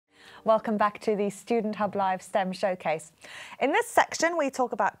Welcome back to the Student Hub Live STEM Showcase. In this section, we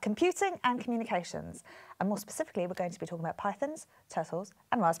talk about computing and communications. And more specifically, we're going to be talking about Pythons, Turtles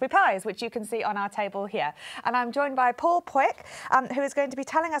and Raspberry Pis, which you can see on our table here. And I'm joined by Piwek, who is going to be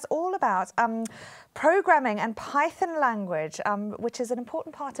telling us all about programming and Python language, which is an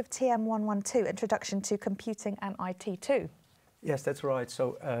important part of TM112 Introduction to Computing and IT too. Yes, that's right.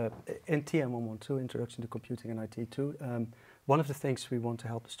 So in TM112 Introduction to Computing and IT too, one of the things we want to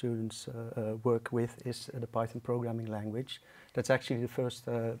help the students work with is the Python programming language. That's actually the first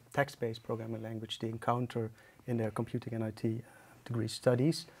text-based programming language they encounter in their computing and IT degree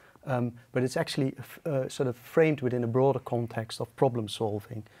studies. But it's actually sort of framed within a broader context of problem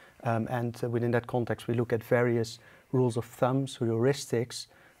solving. And within that context, we look at various rules of thumb, so heuristics,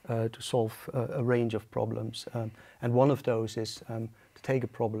 to solve a range of problems. And one of those is to take a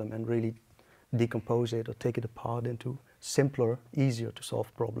problem and really decompose it or take it apart into simpler, easier to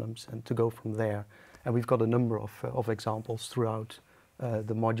solve problems and to go from there. And we've got a number of examples throughout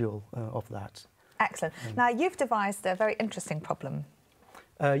the module of that. Excellent. Now you've devised a very interesting problem.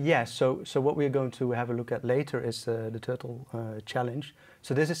 Yes, so what we're going to have a look at later is the Turtle Challenge.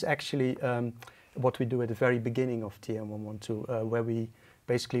 So this is actually what we do at the very beginning of TM112, where we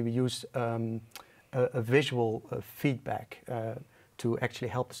use a visual feedback to actually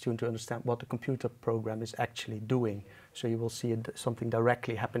help the student to understand what the computer program is actually doing. So you will see something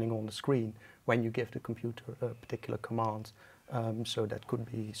directly happening on the screen when you give the computer a particular command. So that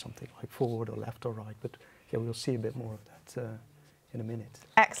could be something like forward or left or right, but yeah, we'll see a bit more of that in a minute.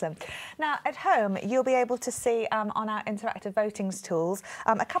 Excellent. Now at home you'll be able to see on our interactive votings tools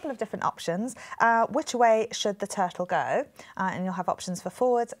a couple of different options. Which way should the turtle go? And you'll have options for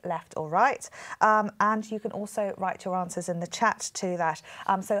forward, left or right. And you can also write your answers in the chat to that.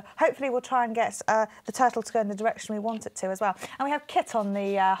 So hopefully we'll try and get the turtle to go in the direction we want it to as well. And we have Kit on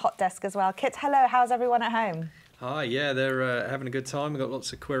the hot desk as well. Kit, hello, how's everyone at home? Hi, yeah, they're having a good time. We've got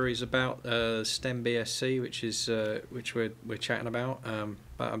lots of queries about STEM BSc, which we're chatting about.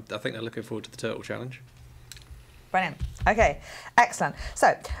 But I think they're looking forward to the Turtle Challenge. Brilliant. Okay, excellent.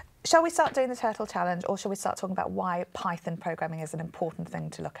 So, shall we start doing the Turtle Challenge, or shall we start talking about why Python programming is an important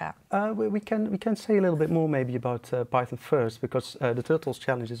thing to look at? We can say a little bit more maybe about Python first, because the Turtles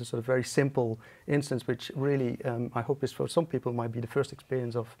Challenge is a sort of very simple instance, which really I hope is for some people might be the first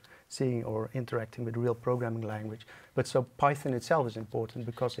experience of seeing or interacting with real programming language. But so Python itself is important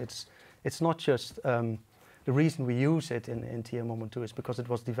because it's not just the reason we use it in TM112 is because it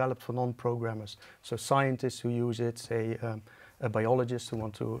was developed for non-programmers. So scientists who use it, say a biologist who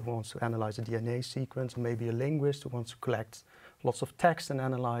wants to analyze a DNA sequence, or maybe a linguist who wants to collect lots of text and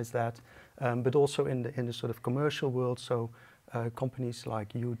analyze that, but also in the sort of commercial world. So companies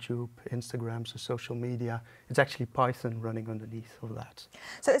like YouTube, Instagram, so social media, it's actually Python running underneath of that.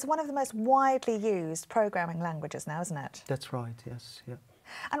 So it's one of the most widely used programming languages now, isn't it? That's right, yes, yeah.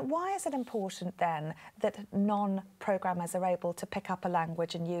 And why is it important then that non-programmers are able to pick up a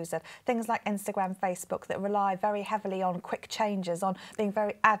language and use it? Things like Instagram, Facebook that rely very heavily on quick changes, on being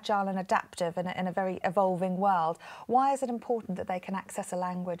very agile and adaptive in a very evolving world. Why is it important that they can access a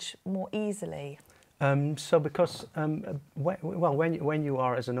language more easily? So because, when you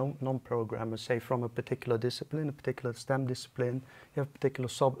are as a non-programmer, say from a particular discipline, a particular STEM discipline, you have a particular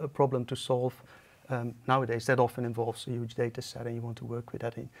problem to solve. Nowadays that often involves a huge data set and you want to work with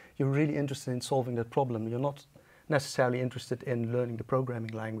that. And you're really interested in solving that problem. You're not necessarily interested in learning the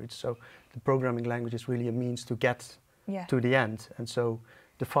programming language. So the programming language is really a means to get to the end. And so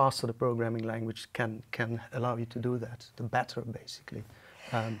the faster the programming language can allow you to do that, the better basically.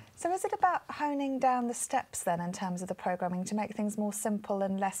 So is it about honing down the steps then in terms of the programming to make things more simple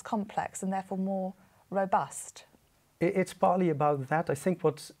and less complex and therefore more robust? It's partly about that. I think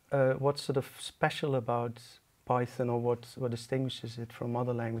what's sort of special about Python, or what distinguishes it from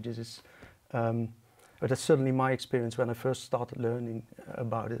other languages, is, but that's certainly my experience when I first started learning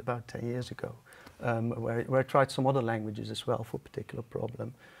about it about 10 years ago, where I tried some other languages as well for a particular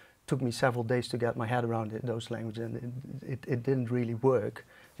problem. It took me several days to get my head around those languages, and it didn't really work.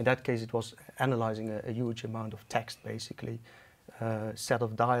 In that case, it was analyzing a huge amount of text, basically, a set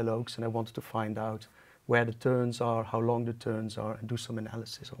of dialogues, and I wanted to find out where the turns are, how long the turns are, and do some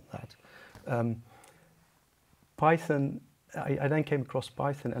analysis on that. Python, I then came across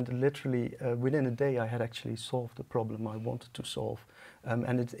Python, and literally within a day I had actually solved the problem I wanted to solve.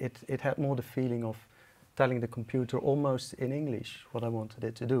 And it had more the feeling of telling the computer almost in English what I wanted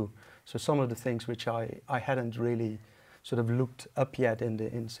it to do. So some of the things which I hadn't really sort of looked up yet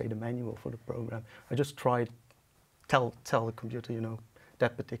in say the manual for the program, I just tried tell the computer, you know,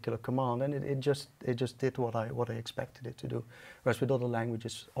 that particular command, and it just did what I expected it to do. Whereas with other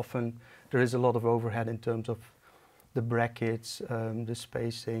languages, often there is a lot of overhead in terms of the brackets, the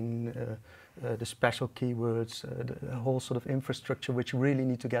spacing, the special keywords, the whole sort of infrastructure which you really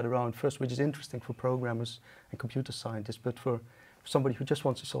need to get around first, which is interesting for programmers and computer scientists, but for somebody who just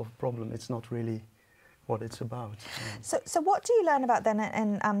wants to solve a problem, it's not really what it's about. So what do you learn about then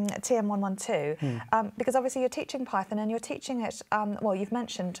in TM112? Because obviously you're teaching Python and you're teaching it, well, you've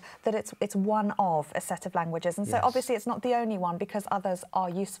mentioned that it's one of a set of languages, and so obviously it's not the only one because others are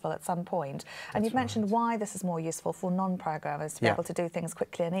useful at some point. And you've mentioned why this is more useful for non-programmers to be able to do things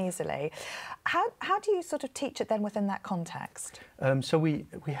quickly and easily. How do you sort of teach it then within that context? So we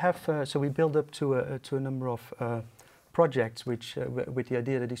build up to a number of projects which, with the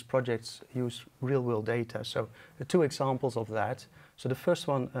idea that these projects use real-world data. So the two examples of that. So the first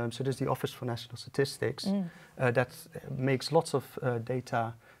one, so there's the Office for National Statistics that makes lots of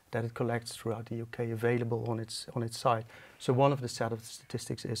data that it collects throughout the UK available on its site. So one of the set of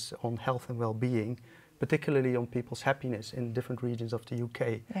statistics is on health and well-being, particularly on people's happiness in different regions of the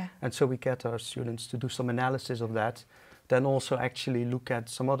UK. And so we get our students to do some analysis of that, then also actually look at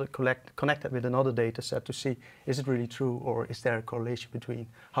some other, connect it with another data set to see, is it really true, or is there a correlation between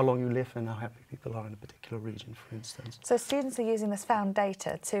how long you live and how happy people are in a particular region, for instance. So students are using this found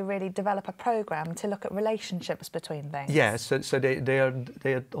data to really develop a program to look at relationships between things? Yes, so they are,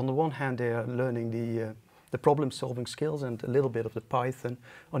 on the one hand, they are learning the problem-solving skills and a little bit of the Python.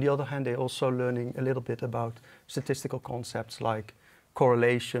 On the other hand, they're also learning a little bit about statistical concepts like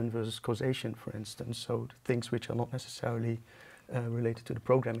correlation versus causation, for instance. So things which are not necessarily related to the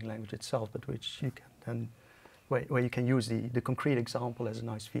programming language itself, but which you can then, where you can use the concrete example as a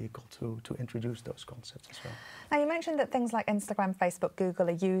nice vehicle to introduce those concepts as well. Now, you mentioned that things like Instagram, Facebook, Google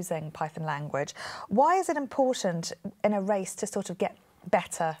are using Python language. Why is it important in a race to sort of get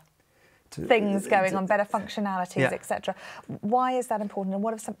better things going on, better functionalities, etc.? Why is that important, and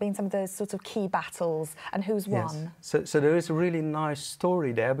what have been some of those sort of key battles, and who's won? So there is a really nice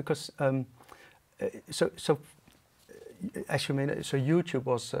story there, because as you may know, so YouTube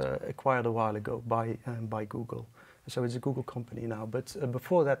was acquired a while ago by Google. So it's a Google company now. But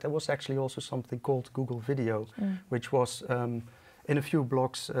before that, there was actually also something called Google Video, which was in a few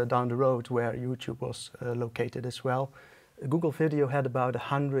blocks down the road where YouTube was located as well. Google Video had about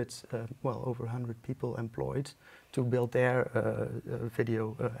 100, well, over 100 people employed to build their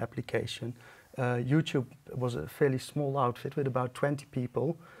video application. YouTube was a fairly small outfit with about 20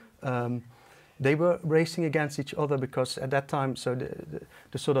 people. They were racing against each other because at that time, so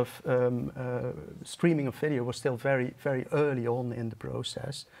the sort of streaming of video was still very, very early on in the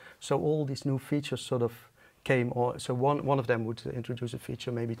process. So all these new features sort of came, or so one of them would introduce a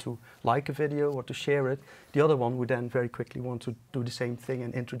feature maybe to like a video or to share it. The other one would then very quickly want to do the same thing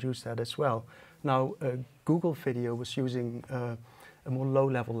and introduce that as well. Now Google Video was using a more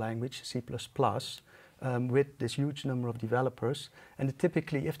low-level language, C++, with this huge number of developers, and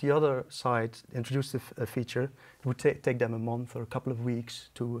typically if the other side introduced a feature, it would take them a month or a couple of weeks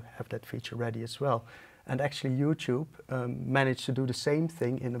to have that feature ready as well. And actually YouTube managed to do the same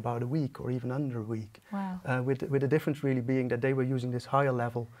thing in about a week or even under a week. Wow. With the difference really being that they were using this higher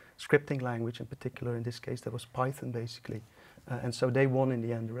level scripting language, in particular in this case that was Python basically. And so they won in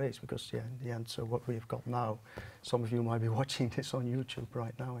the end the race, because in the end, so what we have got now, some of you might be watching this on YouTube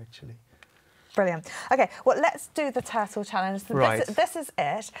right now actually. Brilliant. Okay, well, let's do the turtle challenge. Right. This is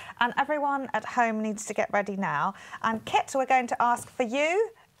it, and everyone at home needs to get ready now. And Kit, we're going to ask for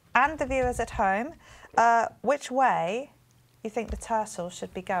you and the viewers at home which way you think the turtle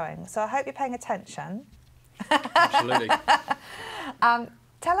should be going. So I hope you're paying attention. Absolutely.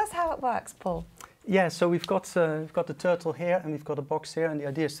 Tell us how it works, Paul. Yeah, so we've got the turtle here and we've got a box here, and the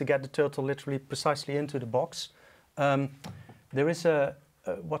idea is to get the turtle literally precisely into the box. There is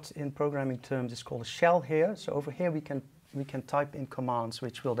what in programming terms is called a shell here. So over here we can type in commands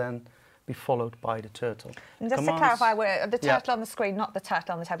which will then be followed by the turtle. And just to clarify, we're the turtle on the screen, not the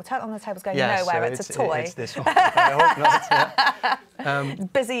turtle on the table. Turtle on the table's going nowhere, it's a toy. It's this one. I hope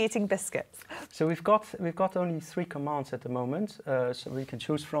not. Busy eating biscuits. So we've got only 3 commands at the moment, so we can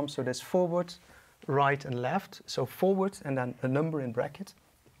choose from. So there's forward, right and left. So forward and then a number in bracket.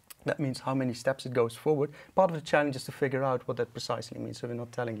 That means how many steps it goes forward. Part of the challenge is to figure out what that precisely means. So we're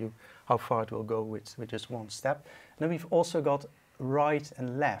not telling you how far it will go with just one step. And then we've also got right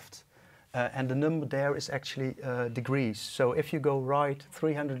and left. And the number there is actually degrees. So if you go right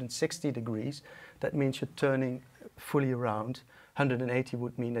 360 degrees, that means you're turning fully around. 180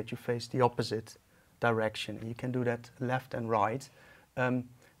 would mean that you face the opposite direction. And you can do that left and right.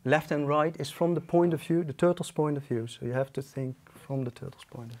 Left and right is from the point of view, the turtle's point of view. So you have to think from the turtle's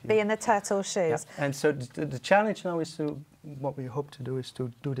point of view. Be in the turtle's shoes. Yeah. And so the challenge now is to, what we hope to do is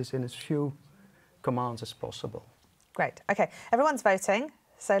to do this in as few commands as possible. Great. Okay, everyone's voting.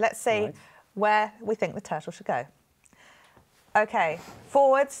 So let's see where we think the turtle should go. Okay,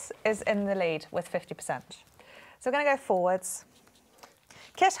 forwards is in the lead with 50%. So we're going to go forwards.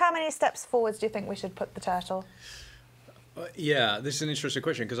 Kit, how many steps forwards do you think we should put the turtle? Yeah, this is an interesting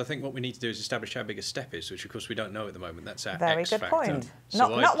question because I think what we need to do is establish how big a step is, which of course we don't know at the moment. That's our Very X good factor. point. So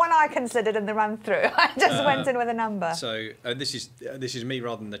Not one I considered in the run through. I just went in with a number. So this is me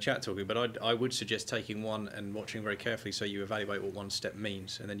rather than the chat talking, but I would suggest taking one and watching very carefully so you evaluate what one step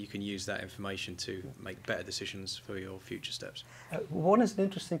means, and then you can use that information to make better decisions for your future steps. One is an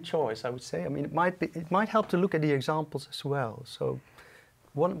interesting choice, I would say. I mean, it might help to look at the examples as well. So.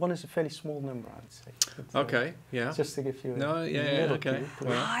 One is a fairly small number, I would say. But, okay, yeah. Just to give you a okay.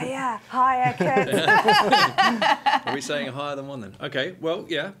 Well. Higher, Kit. Are we saying higher than one then? Okay, well,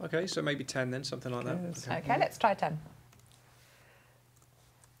 yeah, okay, so maybe 10 then, something like that. Yes. Okay, let's try 10.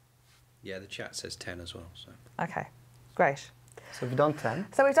 Yeah, the chat says 10 as well. So. Okay, great. So we've done 10.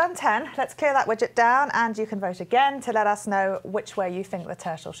 So we've done 10. Let's clear that widget down and you can vote again to let us know which way you think the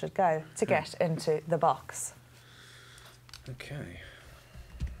turtle should go to get into the box. Okay.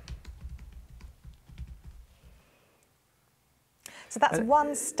 So that's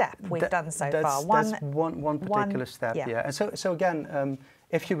one step we've done so far. That's one particular step, yeah. And so again,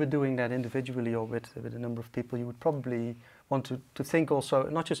 if you were doing that individually or with a number of people, you would probably want to think also,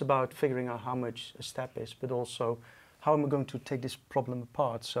 not just about figuring out how much a step is, but also how am I going to take this problem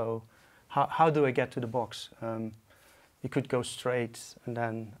apart? So how do I get to the box? You could go straight and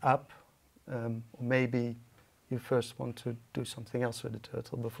then up, or maybe you first want to do something else with the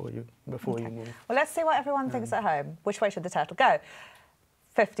turtle before you move. Well, let's see what everyone thinks at home. Which way should the turtle go?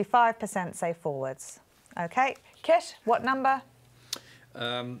 55% say forwards. Okay, Kit, what number?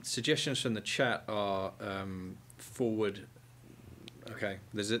 Suggestions from the chat are forward. Okay,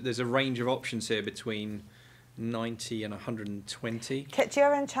 there's a range of options here between 90 and 120. Kit,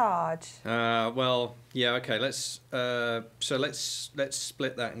 you're in charge. Well, yeah, okay. Let's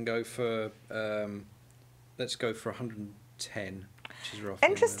split that and go for. Let's go for 110, which is roughly.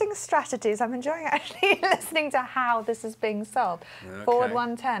 Interesting strategies. I'm enjoying actually listening to how this is being solved. Okay. Forward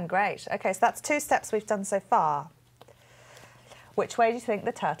 110, great. Okay, so that's 2 steps we've done so far. Which way do you think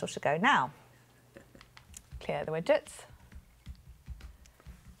the turtle should go now? Clear the widgets.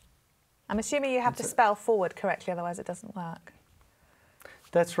 I'm assuming you have to spell forward correctly, otherwise it doesn't work.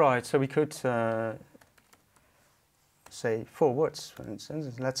 That's right. So we could say forwards, for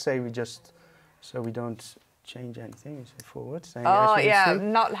instance. Let's say we just, so we don't change anything, we say forwards. And oh yeah,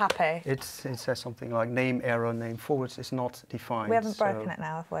 not happy. It says something like name error, name forwards is not defined. We haven't broken it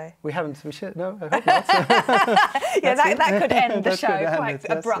now, have we? We haven't. We should. No, I hope not. Yeah, that could end the show quite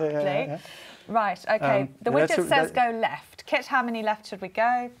abruptly. Yeah. Right. Okay. The widget says go left. Kit, how many left should we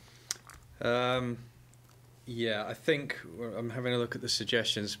go? Yeah, I think I'm having a look at the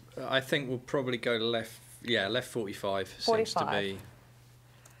suggestions. I think we'll probably go left. Yeah, left 45 seems to be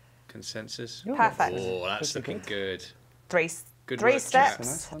consensus. Perfect. Oh, that's looking good. Three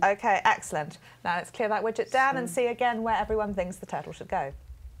steps. Okay, excellent. Now let's clear that widget down and see again where everyone thinks the turtle should go.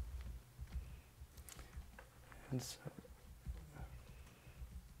 And so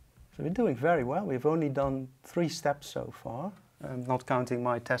we're doing very well. We've only done 3 steps so far. Not counting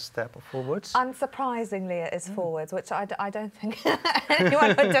my test step of forwards. Unsurprisingly, it is forwards, which I don't think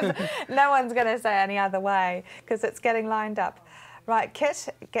anyone would just, no one's going to say any other way because it's getting lined up. Right, Kit,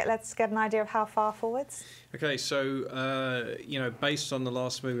 let's get an idea of how far forwards. Okay, so, based on the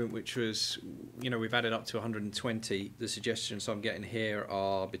last movement, which was, we've added up to 120, the suggestions I'm getting here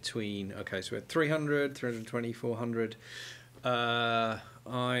are between, okay, so we're at 300, 320, 400. I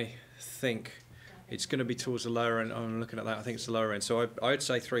think it's going to be towards the lower end. I'm looking at that. I think it's the lower end. So I would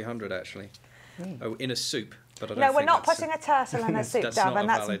say 300 actually. Oh, in a soup, but I don't. No, we're not putting a turtle in a soup, Darren.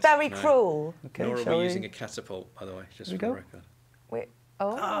 That's very cruel. Okay, nor are we using a catapult, by the way, just for the record.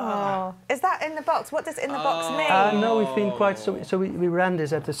 Is that in the box? What does in the box mean? No, we've been quite so we ran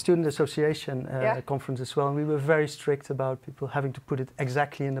this at the student association conference as well, and we were very strict about people having to put it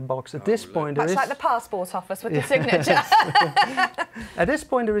exactly in the box. At this point, much like the passport office with the signature. At this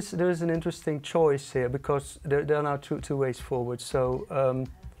point, there is an interesting choice here because there are now two ways forward. So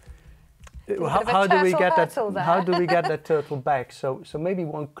how do we get that? How do we get that turtle back? So maybe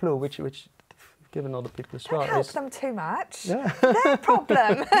one clue, which given other people as well. Don't help them too much. Yeah. Their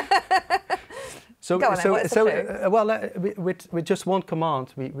problem. With just one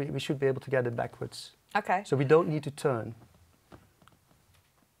command, we should be able to get it backwards. Okay. So we don't need to turn.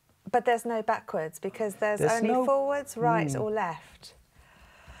 But there's no backwards because there's only no forwards, right or left.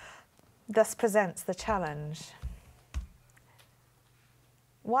 Thus presents the challenge.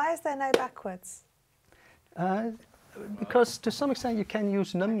 Why is there no backwards? Because to some extent you can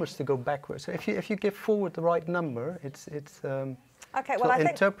use numbers to go backwards. So if you give forward the right number, it's okay. Well,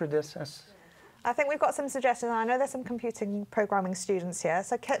 interpret this as. I think we've got some suggestions. I know there's some computing programming students here.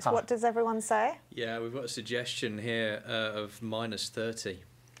 So, Kit, what does everyone say? Yeah, we've got a suggestion here of -30.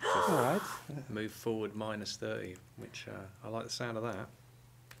 All right. Move forward -30, which I like the sound of that.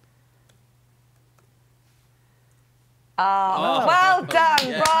 Oh, well done,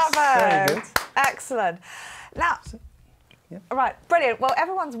 yes. bravo. Excellent. Now, yeah. Right, brilliant. Well,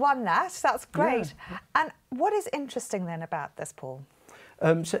 everyone's won that. That's great. Yeah. And what is interesting then about this, Paul?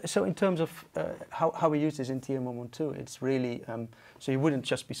 So in terms of how we use this in TM112, it's really, so you wouldn't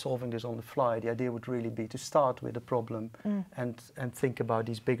just be solving this on the fly. The idea would really be to start with a problem and think about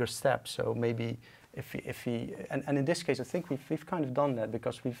these bigger steps. So maybe if we and in this case, I think we've kind of done that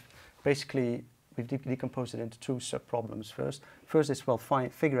because we've decomposed it into two sub-problems first. First is, well,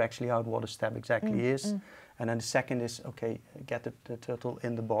 figure actually out what a step exactly is. And then the second is, okay, get the turtle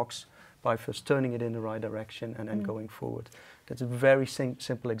in the box by first turning it in the right direction and then going forward. That's a very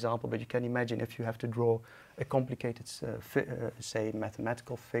simple example, but you can imagine if you have to draw a complicated, say,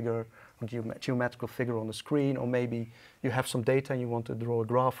 mathematical figure or geometrical figure on the screen, or maybe you have some data and you want to draw a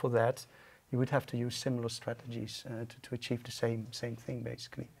graph for that, you would have to use similar strategies to achieve the same thing,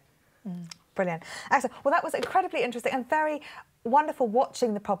 basically. Brilliant. Excellent. Well, that was incredibly interesting and very wonderful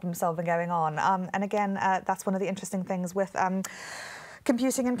watching the problem solving going on. And again, that's one of the interesting things with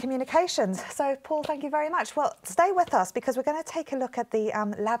computing and communications. So, Paul, thank you very much. Well, stay with us because we're going to take a look at the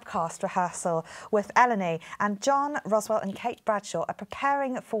Labcast rehearsal with Eleni, and John Rosewell and Kate Bradshaw are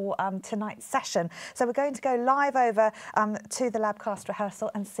preparing for tonight's session. So we're going to go live over to the Labcast rehearsal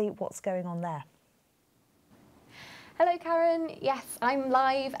and see what's going on there. Hello Karen, yes, I'm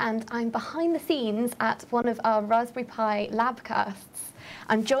live and I'm behind the scenes at one of our Raspberry Pi Labcasts.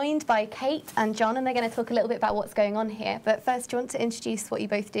 I'm joined by Kate and John and they're going to talk a little bit about what's going on here. But first, do you want to introduce what you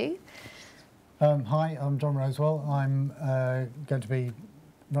both do? Hi, I'm John Rosewell. I'm going to be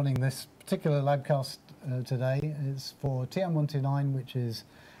running this particular Labcast today. It's for TM129, which is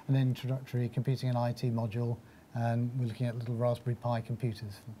an introductory computing and IT module, and we're looking at little Raspberry Pi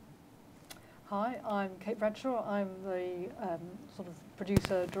computers. Hi, I'm Kate Bradshaw. I'm the sort of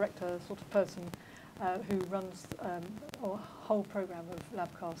producer, director sort of person who runs a whole programme of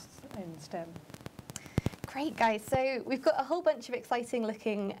Labcasts in STEM. Great, guys. So we've got a whole bunch of exciting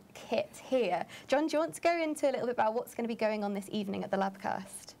looking kit here. John, do you want to go into a little bit about what's going to be going on this evening at the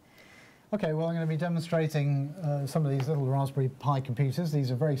Labcast? Okay, well, I'm going to be demonstrating some of these little Raspberry Pi computers.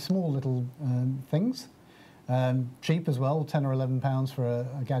 These are very small little things, cheap as well, 10 or 11 pounds for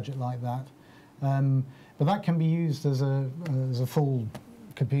a gadget like that. But that can be used as a full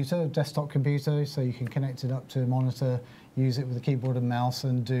computer, desktop computer, so you can connect it up to a monitor, use it with a keyboard and mouse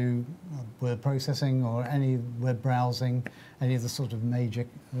and do word processing or any web browsing, any of the sort of major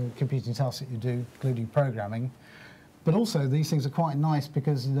computing tasks that you do, including programming. But also these things are quite nice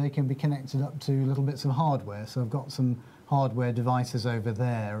because they can be connected up to little bits of hardware. So I've got some hardware devices over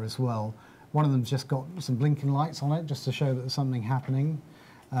there as well. One of them's just got some blinking lights on it just to show that there's something happening.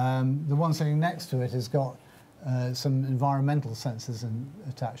 The one sitting next to it has got some environmental sensors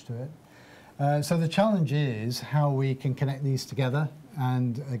attached to it. So the challenge is how we can connect these together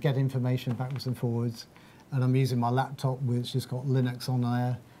and get information backwards and forwards. And I'm using my laptop, which has got Linux on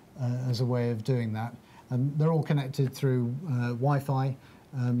there as a way of doing that. And they're all connected through Wi-Fi,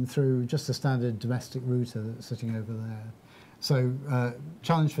 through just a standard domestic router that's sitting over there. So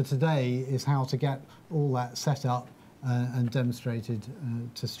challenge for today is how to get all that set up and demonstrated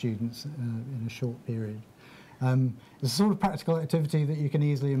to students in a short period. It's a sort of practical activity that you can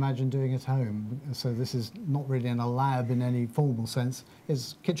easily imagine doing at home. So this is not really in a lab in any formal sense.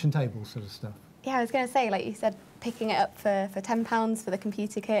 It's kitchen table sort of stuff. Yeah, I was going to say, like you said, picking it up for £10 for the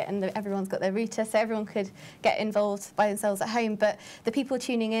computer kit, and everyone's got their router, so everyone could get involved by themselves at home. But the people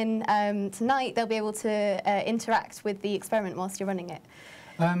tuning in tonight, they'll be able to interact with the experiment whilst you're running it.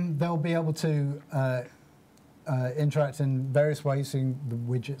 They'll be able to interact in various ways, using the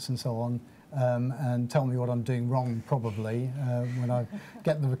widgets and so on, and tell me what I'm doing wrong, probably, when I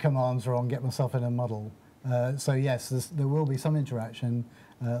get the commands wrong, get myself in a muddle. So yes, there will be some interaction,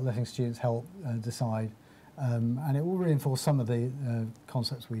 letting students help decide, and it will reinforce some of the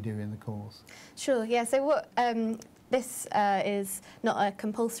concepts we do in the course. Sure, yeah, so what, this is not a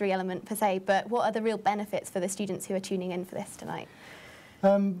compulsory element per se, but what are the real benefits for the students who are tuning in for this tonight?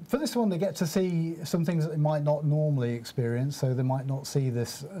 For this one, they get to see some things that they might not normally experience, so they might not see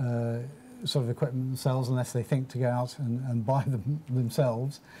this sort of equipment themselves unless they think to go out and buy them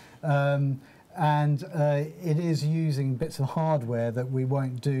themselves. It is using bits of hardware that we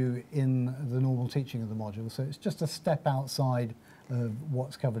won't do in the normal teaching of the module, so it's just a step outside of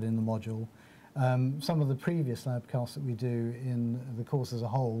what's covered in the module. Some of the previous Labcasts that we do in the course as a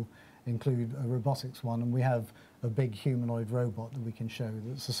whole include a robotics one, and we have a big humanoid robot that we can show.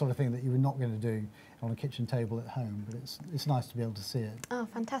 That's the sort of thing that you're not going to do on a kitchen table at home, but it's nice to be able to see it. Oh,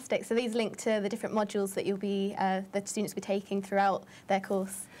 fantastic. So these link to the different modules that you'll be, the students will be taking throughout their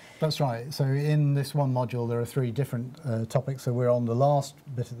course? That's right. So in this one module there are 3 different topics. So we're on the last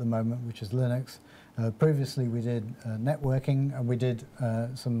bit at the moment, which is Linux. Previously we did networking, and we did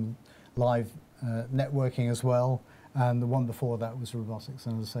some live networking as well. And the one before that was robotics,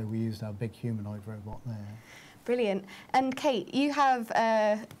 and as I say, we used our big humanoid robot there. Brilliant. And Kate, you have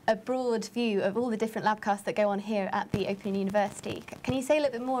a broad view of all the different Labcasts that go on here at the Open University. Can you say a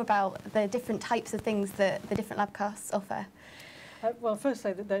little bit more about the different types of things that the different Labcasts offer? Well, first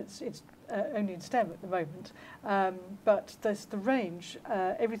say that it's only in STEM at the moment, but there's the range,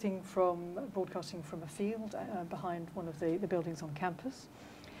 everything from broadcasting from a field behind one of the buildings on campus.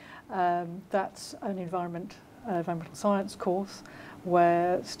 That's an environmental science course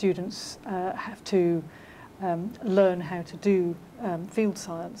where students have to learn how to do field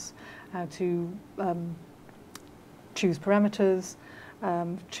science, how to choose parameters,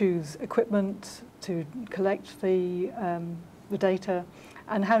 choose equipment to collect the data,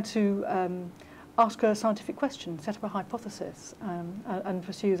 and how to ask a scientific question, set up a hypothesis, and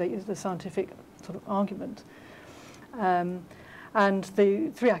pursue the scientific sort of argument. And the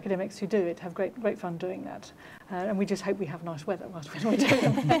 3 academics who do it have great fun doing that. And we just hope we have nice weather whilst we're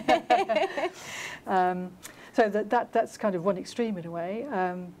doing them. So that's kind of one extreme in a way.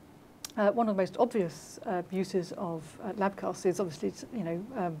 One of the most obvious uses of Labcasts is obviously,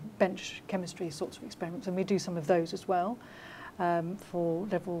 bench chemistry sorts of experiments, and we do some of those as well for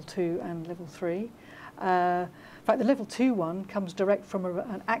level 2 and level 3. In fact, the level 2 one comes direct from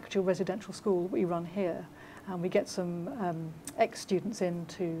an actual residential school that we run here. And we get some ex-students in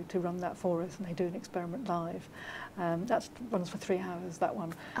to run that for us, and they do an experiment live. That runs for 3 hours, that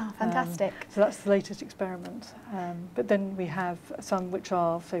one. Oh, fantastic. So that's the latest experiment. But then we have some which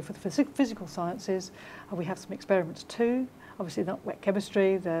are, so for the physical sciences, we have some experiments too. Obviously not wet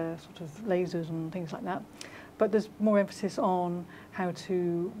chemistry, they're sort of lasers and things like that. But there's more emphasis on how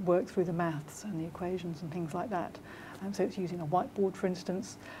to work through the maths and the equations and things like that. So it's using a whiteboard, for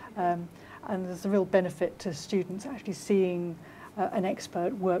instance. And there's a real benefit to students actually seeing an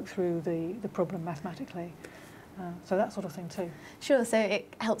expert work through the problem mathematically. So that sort of thing too. Sure, so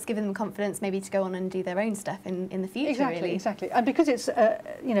it helps give them confidence maybe to go on and do their own stuff in the future, really. Exactly. And because it's, they're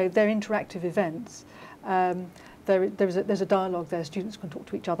interactive events, there's a dialogue there. Students can talk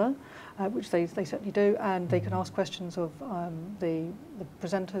to each other, which they certainly do, and they can ask questions of the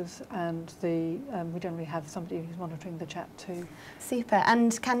presenters, and we generally have somebody who's monitoring the chat too. Super.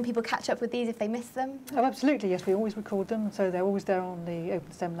 And can people catch up with these if they miss them? Oh, absolutely, yes. We always record them, so they're always there on the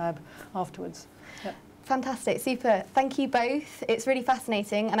Open STEM Lab afterwards. Yep. Fantastic, super. Thank you both. It's really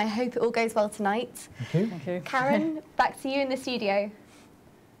fascinating, and I hope it all goes well tonight. Thank you. Thank you. Karen, back to you in the studio.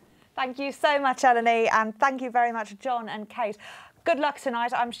 Thank you so much, Eleni, and thank you very much, John and Kate. Good luck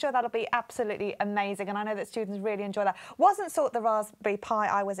tonight. I'm sure that'll be absolutely amazing, and I know that students really enjoy that. Wasn't sort of the Raspberry Pi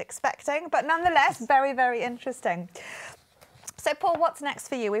I was expecting, but nonetheless, very, very interesting. So, Paul, what's next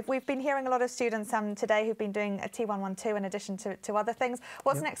for you? We've been hearing a lot of students today who've been doing a T112 in addition to other things.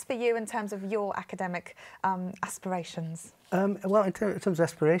 What's next for you in terms of your academic aspirations? Well, in terms of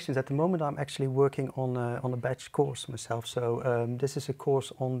aspirations, at the moment I'm actually working on a batch course myself. So this is a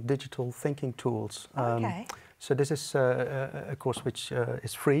course on digital thinking tools. Okay. So this is a course which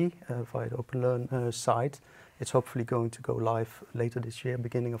is free via the Open Learn site. It's hopefully going to go live later this year,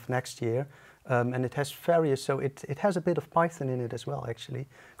 beginning of next year. And it has various, so it has a bit of Python in it as well, actually,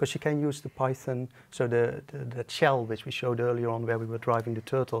 because you can use the Python, so the shell which we showed earlier on where we were driving the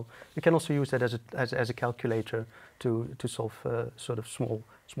turtle. You can also use that as a calculator to solve sort of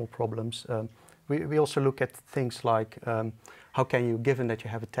small problems. We also look at things like how can you, given that you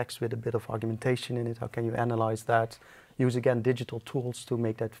have a text with a bit of argumentation in it, how can you analyze that? Use again digital tools to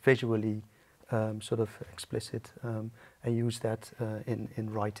make that visually sort of explicit, and use that in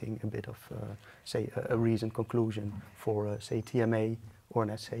writing a bit of, say, a reasoned conclusion for, say, TMA or an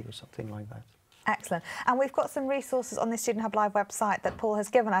essay or something like that. Excellent. And we've got some resources on the Student Hub Live website that Paul has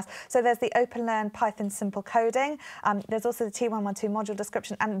given us. So there's the Open Learn Python Simple Coding. There's also the T112 module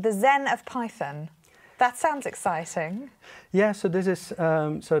description and the Zen of Python. That sounds exciting. Yeah, so this is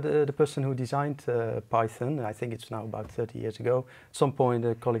so the person who designed Python, I think it's now about 30 years ago. At some point,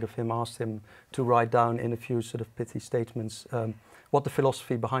 a colleague of him asked him to write down in a few sort of pithy statements what the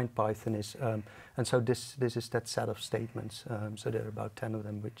philosophy behind Python is, and so this is that set of statements. So there are about 10 of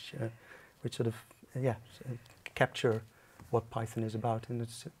them, which sort of capture what Python is about, and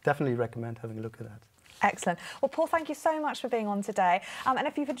it's definitely recommend having a look at that. Excellent. Well, Paul, thank you so much for being on today. And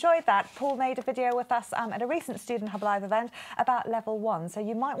if you've enjoyed that, Paul made a video with us at a recent Student Hub Live event about Level 1. So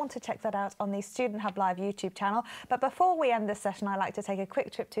you might want to check that out on the Student Hub Live YouTube channel. But before we end this session, I'd like to take a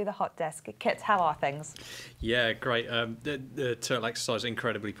quick trip to the hot desk. Kit, how are things? Yeah, great. The turtle exercise is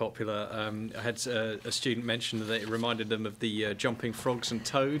incredibly popular. I had a student mention that it reminded them of the jumping frogs and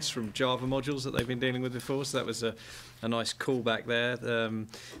toads from Java modules that they've been dealing with before. So that was a nice callback there.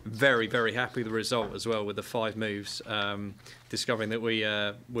 Very, very happy with the result as well with the 5 moves. Discovering that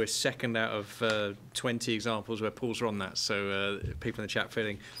we're second out of 20 examples where Paul's on that. So people in the chat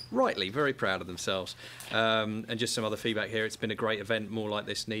feeling rightly very proud of themselves. And just some other feedback here. It's been a great event. More like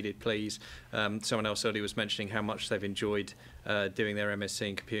this needed, please. Someone else earlier was mentioning how much they've enjoyed doing their MSc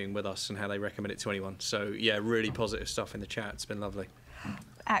in computing with us and how they recommend it to anyone. So yeah, really positive stuff in the chat. It's been lovely.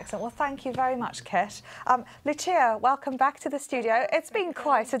 Excellent. Well, thank you very much, Kit. Lucia, welcome back to the studio. It's been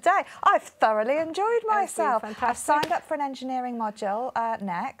quite a day. I've thoroughly enjoyed myself. I've signed up for an engineering module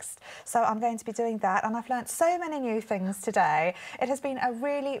next, so I'm going to be doing that, and I've learnt so many new things today. It has been a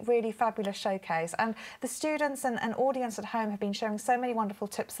really, really fabulous showcase, and the students and audience at home have been sharing so many wonderful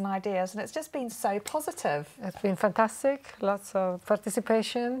tips and ideas, and it's just been so positive. It's been fantastic. Lots of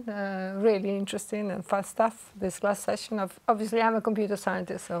participation, really interesting and fun stuff. This last session, obviously I'm a computer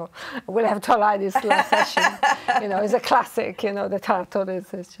scientist, so we'll have to allow this last session. You know, it's a classic. You know, the turtle is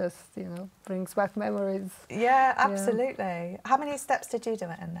just, you know, brings back memories. Yeah, absolutely. Yeah. How many steps did you do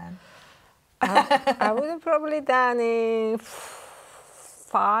it in then? I would have probably done in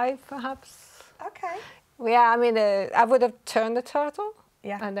 5, perhaps. Okay. Yeah, I mean, I would have turned the turtle,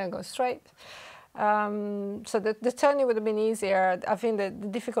 yeah, and then go straight. So the turning would have been easier. I think the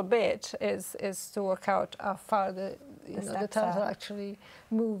difficult bit is to work out how far the turtle actually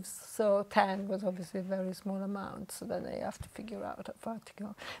moves. So 10 was obviously a very small amount. So then they have to figure out how far to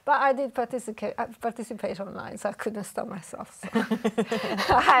go. But I did participate online, so I couldn't stop myself.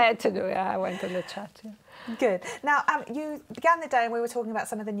 So I had to do it. I went in the chat. Yeah. Good. Now, you began the day and we were talking about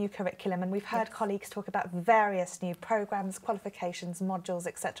some of the new curriculum, and we've heard colleagues talk about various new programmes, qualifications, modules,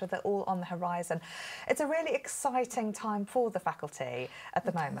 etc. They're all on the horizon. It's a really exciting time for the faculty at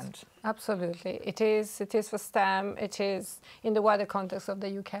the moment. Absolutely. It is for STEM. It is in the wider context of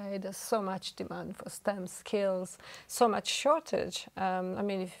the UK. There's so much demand for STEM skills, so much shortage. I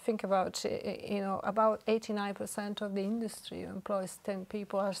mean, if you think about, you know, about 89% of the industry who employs STEM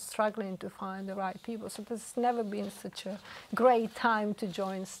people are struggling to find the right people. So there's never been such a great time to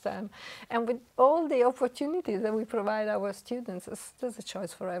join STEM. And with all the opportunities that we provide our students, there's a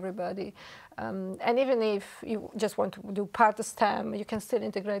choice for everybody. And even if you just want to do part of STEM, you can still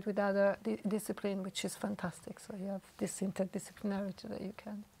integrate with other discipline, which is fantastic. So you have this interdisciplinarity that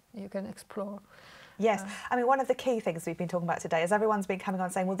you can explore. Yes, I mean, one of the key things we've been talking about today is everyone's been coming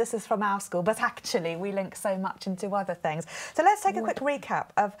on saying, well, this is from our school, but actually we link so much into other things. So let's take a quick recap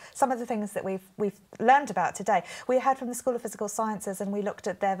of some of the things that we've learned about today. We heard from the School of Physical Sciences and we looked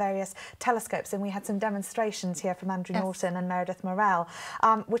at their various telescopes, and we had some demonstrations here from Andrew Norton and Meredith Morrell,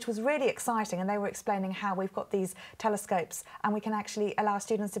 which was really exciting, and they were explaining how we've got these telescopes and we can actually allow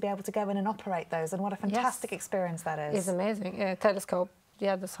students to be able to go in and operate those, and what a fantastic experience that is. It's amazing. Yeah, telescope. The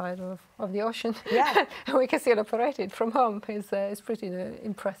other side of the ocean. Yeah. And we can still operate it from home. It's pretty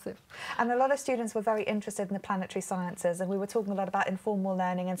impressive. And a lot of students were very interested in the planetary sciences, and we were talking a lot about informal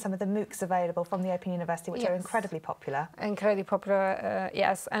learning and some of the MOOCs available from the Open University, which are incredibly popular. Incredibly popular,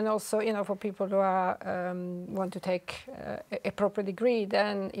 yes. And also, you know, for people who are want to take a proper degree,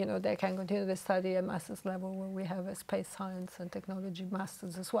 then, you know, they can continue the study at master's level, where we have a space science and technology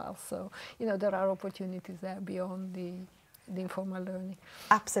masters as well. So, you know, there are opportunities there beyond the informal learning.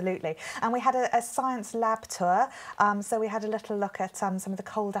 Absolutely. And we had a science lab tour, so we had a little look at some of the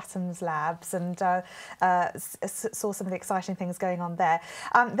cold atoms labs and saw some of the exciting things going on there.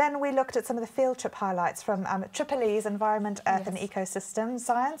 Then we looked at some of the field trip highlights from EE's Environment, Earth and Ecosystem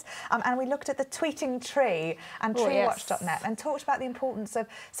Science, and we looked at the tweeting tree and treewatch.net and talked about the importance of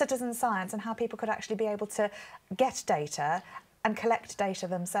citizen science and how people could actually be able to get data and collect data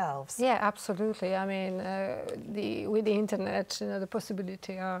themselves. Yeah, absolutely. I mean, with the internet, you know, the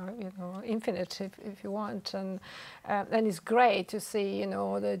possibility are, you know, infinite if you want, and it's great to see, you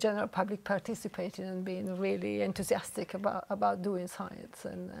know, the general public participating and being really enthusiastic about doing science,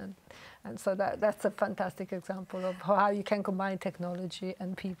 and And so that's a fantastic example of how you can combine technology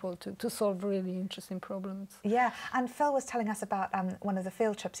and people to solve really interesting problems. Yeah, and Phil was telling us about one of the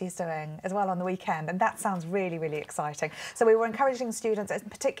field trips he's doing as well on the weekend, and that sounds really, really exciting. So we were encouraging students, in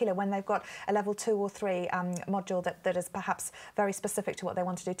particular when they've got a level 2 or 3 module that is perhaps very specific to what they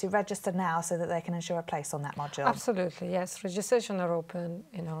want to do, to register now so that they can ensure a place on that module. Absolutely, yes. Registration are open.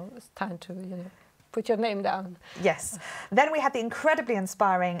 You know, it's time to put your name down. Yes. Then we had the incredibly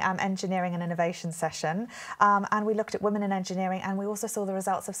inspiring engineering and innovation session, and we looked at women in engineering, and we also saw the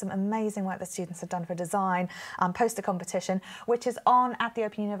results of some amazing work that students have done for design poster competition, which is on at the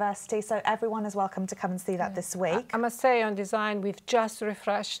Open University, so everyone is welcome to come and see that this week. I must say, on design, we've just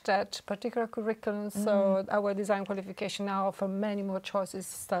refreshed that particular curriculum, so our design qualification now offer many more choices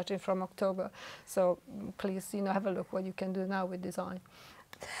starting from October. So please, have a look what you can do now with design.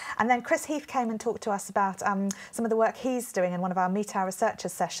 And then Chris Heath came and talked to us about some of the work he's doing in one of our Meet Our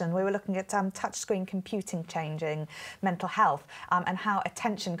Researchers session. We were looking at touchscreen computing changing mental health and how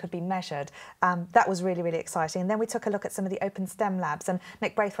attention could be measured. That was really, really exciting. And then we took a look at some of the open STEM labs, and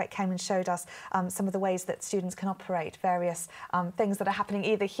Nick Braithwaite came and showed us some of the ways that students can operate various things that are happening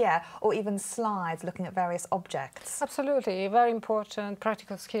either here or even slides looking at various objects. Absolutely, very important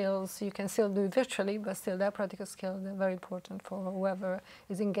practical skills. You can still do virtually, but still they're practical skills. They're very important for whoever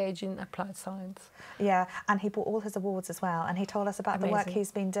is engaged in applied science. Yeah, and he brought all his awards as well, and he told us about Amazing. the work he's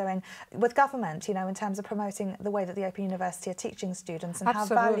been doing with government, in terms of promoting the way that the Open University are teaching students and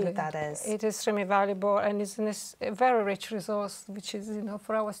Absolutely. how valued that is. It is extremely valuable, and it's a very rich resource, which is,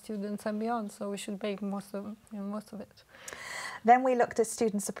 for our students and beyond, so we should make most of it. Then we looked at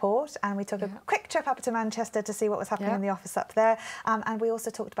student support, and we took a quick trip up to Manchester to see what was happening in the office up there. And we also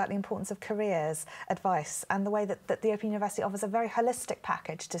talked about the importance of careers advice and the way that the Open University offers a very holistic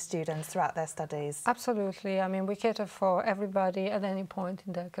package to students throughout their studies. Absolutely. I mean, we cater for everybody at any point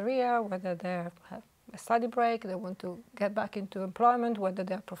in their career, whether they have a study break, they want to get back into employment, whether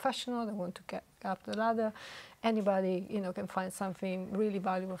they're professional, they want to get up the ladder. Anybody, can find something really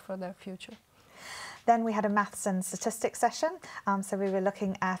valuable for their future. Then we had a maths and statistics session, so we were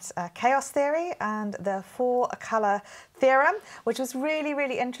looking at chaos theory and the 4-colour theorem, which was really,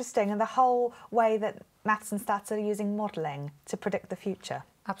 really interesting, and the whole way that maths and stats are using modelling to predict the future.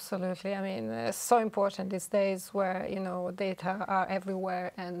 Absolutely. I mean, it's so important these days where, data are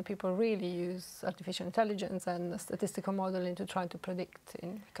everywhere and people really use artificial intelligence and statistical modeling to try to predict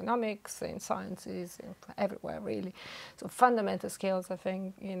in economics, in sciences, everywhere really. So fundamental skills, I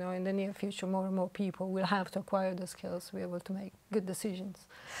think, in the near future, more and more people will have to acquire the skills to be able to make good decisions.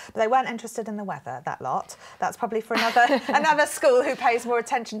 But they weren't interested in the weather, that lot. That's probably for another school who pays more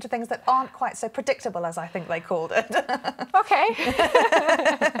attention to things that aren't quite so predictable, as I think they called it. Okay.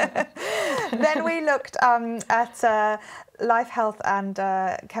 Then we looked at life health and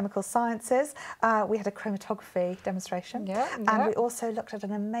chemical sciences. We had a chromatography demonstration. And we also looked at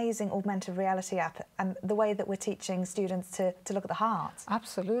an amazing augmented reality app and the way that we're teaching students to look at the heart.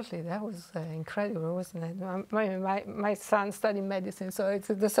 Absolutely. That was incredible, wasn't it? My son studied medicine, so it's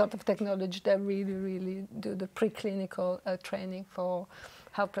the sort of technology that really, really do the preclinical training for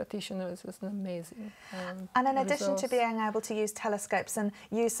health practitioners. Is an amazing and in addition resource. to being able to use telescopes and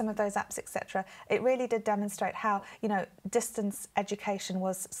use some of those apps, etc., it really did demonstrate how, distance education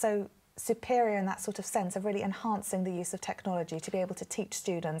was so superior in that sort of sense of really enhancing the use of technology to be able to teach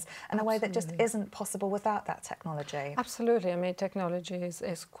students in a way that just isn't possible without that technology. Absolutely. I mean, technology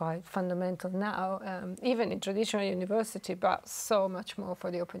is quite fundamental now, even in traditional university, but so much more for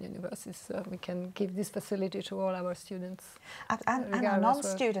the Open University. So we can give this facility to all our students. And our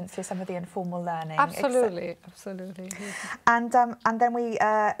non-students through some of the informal learning. Absolutely, absolutely. And then we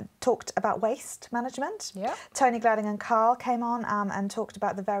talked about waste management. Yeah. Tony Gladding and Carl came on and talked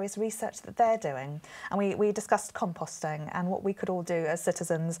about the various research that they're doing, and we discussed composting and what we could all do as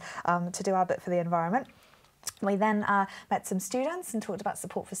citizens to do our bit for the environment. We then met some students and talked about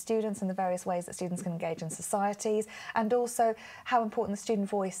support for students and the various ways that students can engage in societies, and also how important the student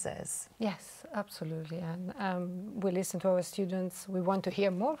voice is. Yes, absolutely. And we listen to our students. We want to hear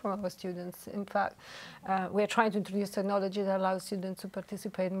more from our students. In fact, we're trying to introduce technology that allows students to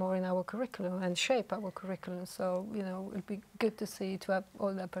participate more in our curriculum and shape our curriculum. So, it'd be good to have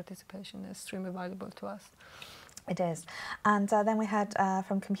all that participation. It's extremely valuable to us. It is. And then we had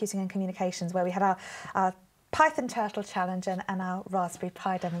from Computing and Communications, where we had our Python Turtle Challenge and our Raspberry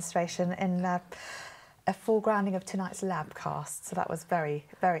Pi demonstration in a full grounding of tonight's Labcast, so that was very,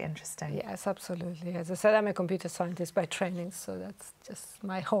 very interesting. Yes, absolutely. As I said, I'm a computer scientist by training, so that's just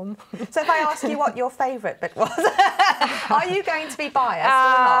my home. So if I ask you what your favourite bit was, are you going to be biased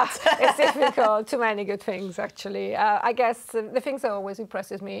or not? It's difficult. Too many good things, actually. I guess the things that always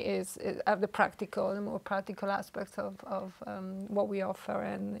impresses me is the practical, the more practical aspects of what we offer,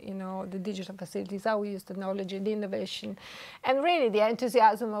 and you know, the digital facilities, how we use technology, the innovation, and really the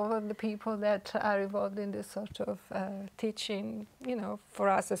enthusiasm of the people that are involved in this sort of teaching. You know, for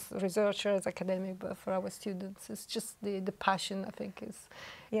us as researchers, academic, but for our students, it's just the passion, I think, was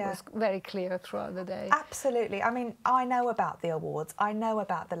very clear throughout the day. Absolutely. I mean, I know about the awards, I know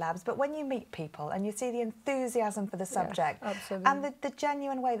about the labs, but when you meet people and you see the enthusiasm for the subject, and the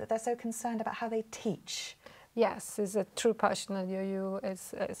genuine way that they're so concerned about how they teach. Yes, it's a true passion at UU.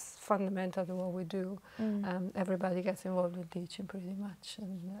 It's fundamental to what we do. Everybody gets involved with teaching pretty much,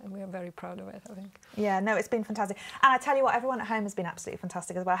 and we are very proud of it, I think. Yeah, no, it's been fantastic. And I tell you what, everyone at home has been absolutely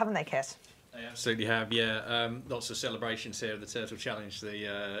fantastic as well, haven't they, Kit? They absolutely have, yeah. Lots of celebrations here of the Turtle Challenge.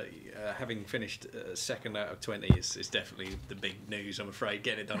 The having finished second out of 20 is definitely the big news, I'm afraid.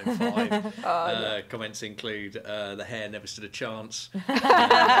 Getting it done in 5. Comments include the hair never stood a chance.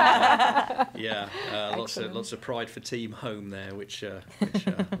 Lots of pride for Team Home there, which I'm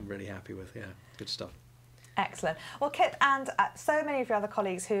really happy with. Yeah, good stuff. Excellent. Well, Kit and so many of your other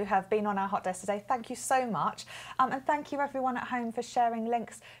colleagues who have been on our hot desk today, thank you so much. And thank you everyone at home for sharing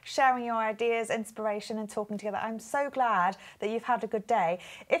links, sharing your ideas, inspiration and talking together. I'm so glad that you've had a good day.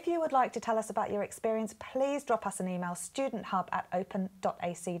 If you would like to tell us about your experience, please drop us an email,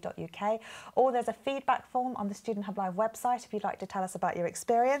 studenthub@open.ac.uk, or there's a feedback form on the Student Hub Live website if you'd like to tell us about your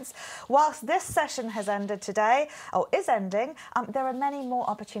experience. Whilst this session has ended today, or is ending, there are many more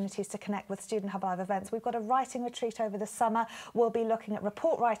opportunities to connect with Student Hub Live events. We've got a writing retreat over the summer. We'll be looking at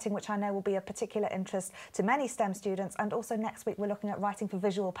report writing, which I know will be of particular interest to many STEM students, and also next week we're looking at writing for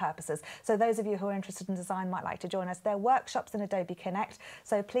visual purposes. So those of you who are interested in design might like to join us. There are workshops in Adobe Connect,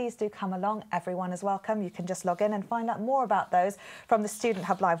 so please do come along. Everyone is welcome. You can just log in and find out more about those from the Student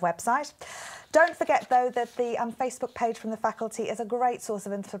Hub Live website. Don't forget, though, that the Facebook page from the faculty is a great source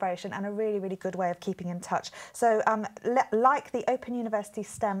of inspiration and a really, really good way of keeping in touch. So like the Open University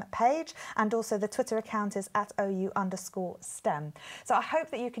STEM page, and also the Twitter account is @OU_STEM. So I hope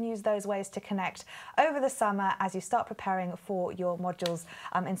that you can use those ways to connect over the summer as you start preparing for your modules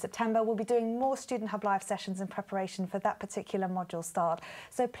in September. We'll be doing more Student Hub Live sessions in preparation for that particular module start.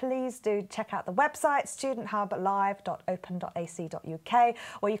 So please do check out the website, studenthub.live.open.ac.uk,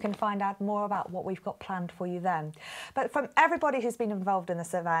 where you can find out more about what we've got planned for you then. But from everybody who's been involved in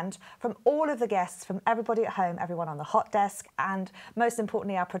this event, from all of the guests, from everybody at home, everyone on the hot desk, and most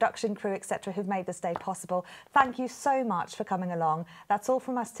importantly our production crew, etc., who've made this day possible, thank you so much for coming along. That's all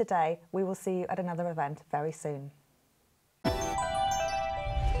from us today. We will see you at another event very soon.